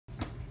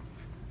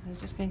was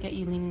just gonna get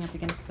you leaning up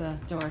against the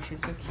door.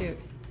 She's so cute.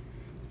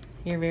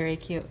 You're very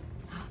cute.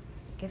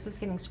 Guess who's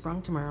getting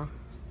sprung tomorrow?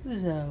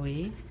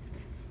 Zoe.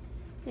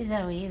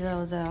 Zoe,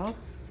 Zozo.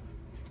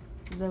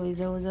 Zoe,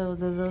 Zozo,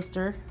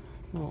 Zozoster.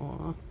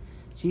 Aww.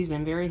 She's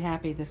been very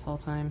happy this whole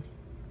time.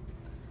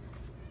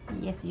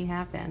 Yes, you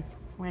have been.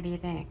 What do you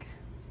think?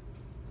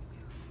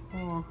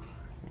 Oh,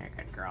 you're a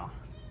good girl.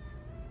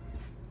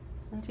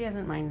 And she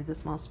hasn't minded the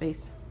small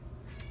space.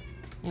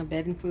 You know,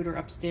 bed and food are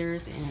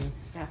upstairs and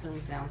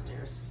bathrooms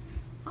downstairs.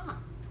 Ah,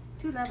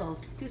 2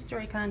 levels,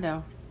 2-story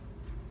condo.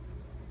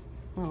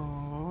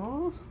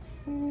 Aww.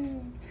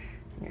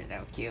 You're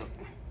so cute.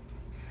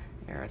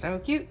 You're so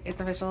cute. It's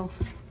official.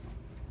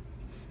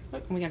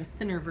 Look, we got a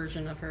thinner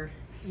version of her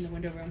in the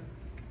window room.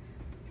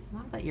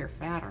 Not that you're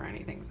fat or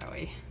anything,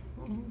 Zoe.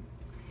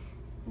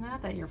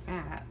 Not that you're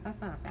fat. That's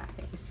not a fat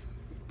face.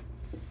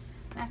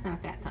 That's not a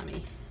fat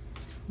tummy.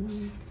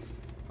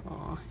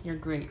 Aw, you're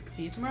great.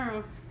 See you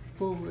tomorrow.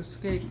 Oh,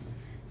 escape.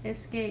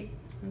 Escape.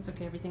 It's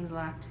okay, everything's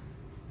locked.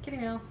 Kitty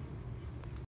meow.